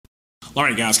All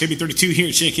right, guys, KB32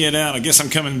 here. Check it out. I guess I'm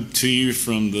coming to you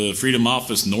from the Freedom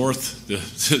Office North. The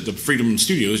Freedom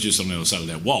Studio is just on the other side of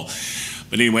that wall.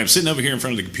 But anyway, I'm sitting over here in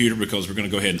front of the computer because we're going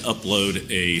to go ahead and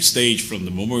upload a stage from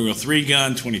the Memorial 3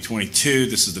 Gun 2022.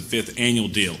 This is the 5th annual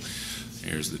deal.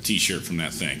 There's the t-shirt from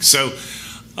that thing. So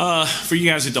for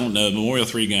you guys who don't know, Memorial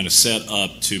 3 Gun is set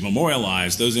up to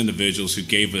memorialize those individuals who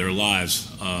gave their lives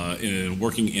in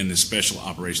working in the special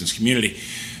operations community.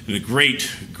 And a great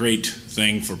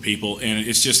thing for people, and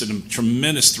it's just a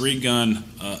tremendous 3-gun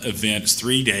event. It's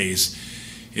 3 days.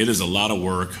 It is a lot of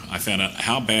work. I found out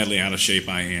how badly out of shape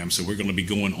I am, so we're going to be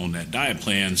going on that diet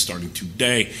plan starting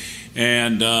today.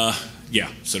 And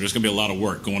yeah, so there's going to be a lot of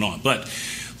work going on. But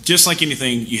just like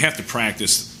anything, you have to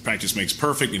practice. Practice makes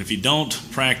perfect, and if you don't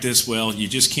practice, well, you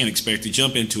just can't expect to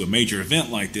jump into a major event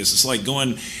like this. It's like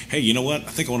going, hey, you know what? I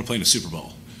think I want to play in a Super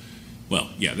Bowl. Well,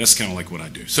 yeah, that's kind of like what I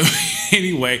do. So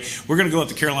anyway, we're going to go up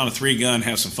to Carolina 3 Gun,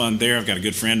 have some fun there. I've got a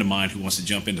good friend of mine who wants to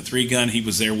jump into 3 Gun. He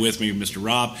was there with me, Mr.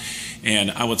 Rob.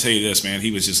 And I will tell you this, man, he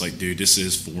was just like, dude, this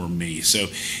is for me. So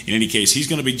in any case, he's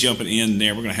going to be jumping in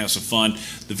there. We're going to have some fun.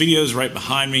 The video is right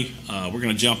behind me. We're going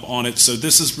to jump on it. So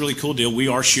this is a really cool deal. We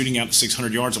are shooting out to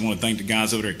 600 yards. I want to thank the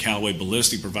guys over there at Callaway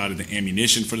Ballistic, provided the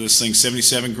ammunition for this thing,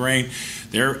 77 grain.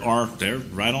 They're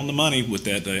right on the money with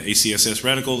that ACSS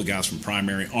reticle, the guys from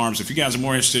Primary Arms. If you guys are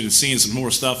more interested in seeing some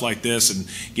more stuff like this and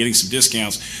getting some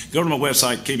discounts, go to my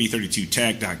website,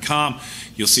 kb32tag.com.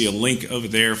 You'll see a link over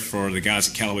there for the guys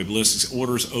at Callaway Ballistics.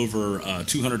 Orders over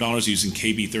 $200 using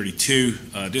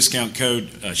KB32 discount code.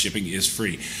 Shipping is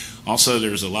free. Also,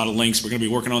 there's a lot of links. We're going to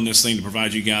be working on this thing to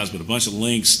provide you guys with a bunch of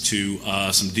links to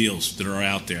some deals that are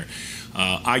out there.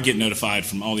 I get notified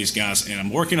from all these guys, and I'm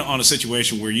working on a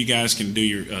situation where you guys can do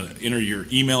your enter your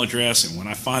email address, and when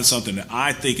I find something that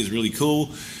I think is really cool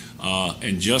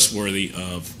and just worthy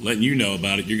of letting you know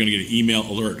about it, you're going to get an email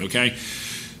alert, okay?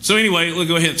 So anyway, we'll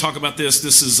go ahead and talk about this.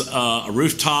 This is a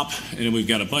rooftop, and then we've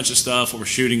got a bunch of stuff. We're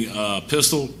shooting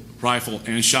pistol, rifle,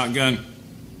 and shotgun.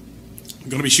 I'm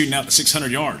going to be shooting out to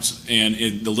 600 yards, and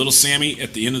the little Sammy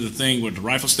at the end of the thing with the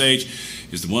rifle stage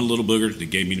is the one little booger that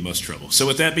gave me the most trouble. So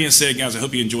with that being said, guys, I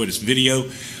hope you enjoyed this video.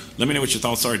 Let me know what your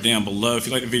thoughts are down below. If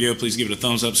you like the video, please give it a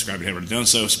thumbs up. Subscribe if you haven't already done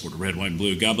so. Support the red, white, and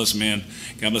blue. God bless the man.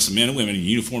 God bless the men and women in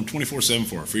uniform 24/7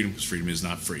 for our freedom, because freedom is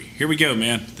not free. Here we go,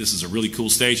 man. This is a really cool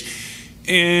stage.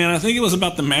 And I think it was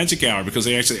about the magic hour, because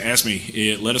they actually asked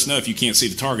me, let us know if you can't see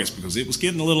the targets, because it was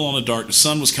getting a little on the dark. The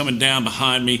sun was coming down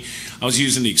behind me. I was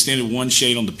using the extended one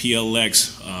shade on the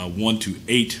PLX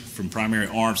 1-8 from Primary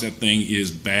Arms. That thing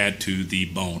is bad to the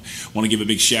bone. I want to give a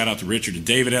big shout out to Richard and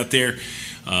David out there.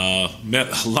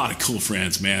 Met a lot of cool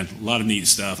friends, man. A lot of neat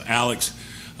stuff. Alex,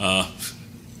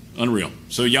 unreal.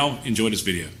 So y'all enjoy this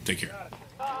video. Take care.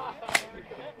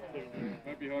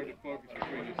 Might be hard to focus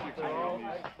between the 600 and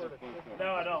these.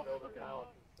 No, I don't. Okay.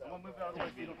 I'm going to move out of the way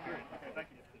so you don't hear it. Okay, thank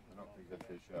you. I don't think that's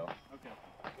his show. Okay.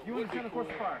 You want to turn the course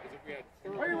of fire.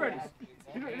 Are you ready?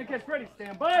 In the case ready,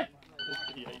 stand by.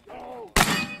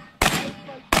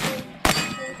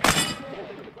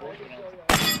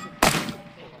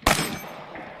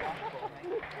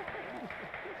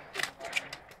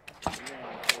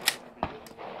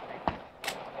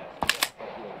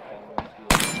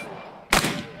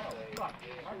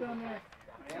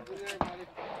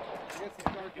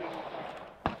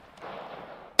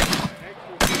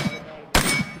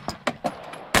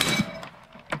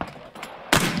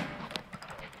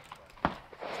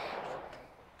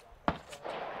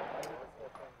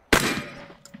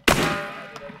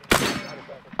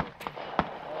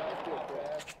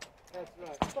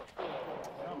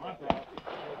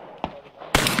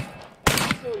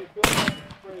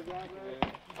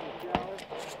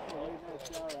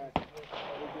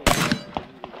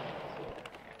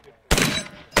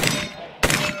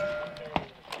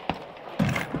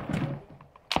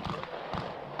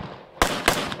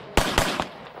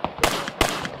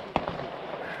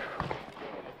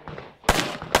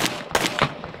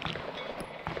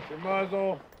 Your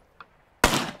muzzle.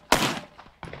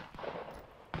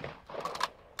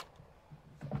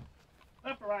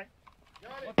 Left or right?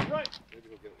 Left or right?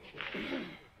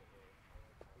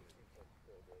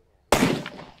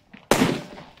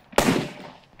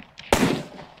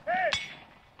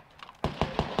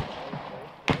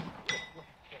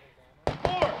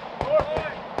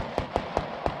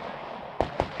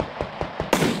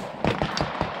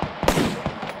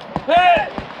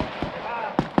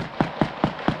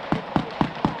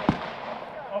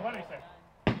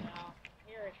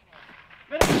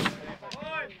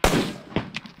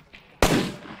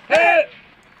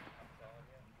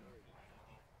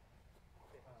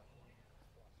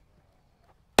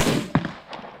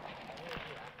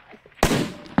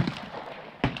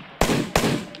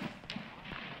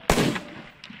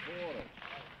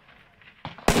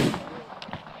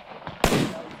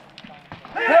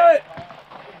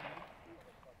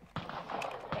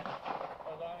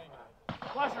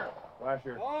 Flasher.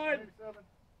 Flasher. One.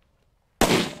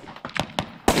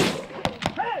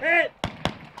 Hit.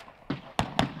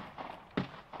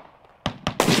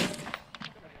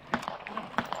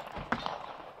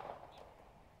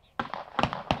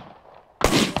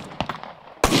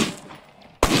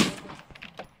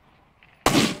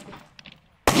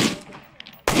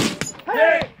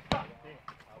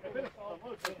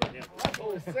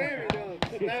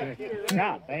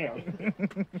 God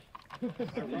damn.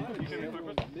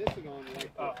 Missing on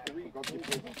like three.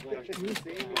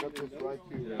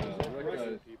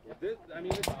 I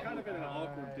mean, it's kind of in an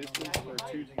awkward distance for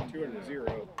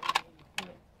 200.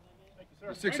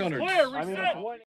 600. Clear, reset.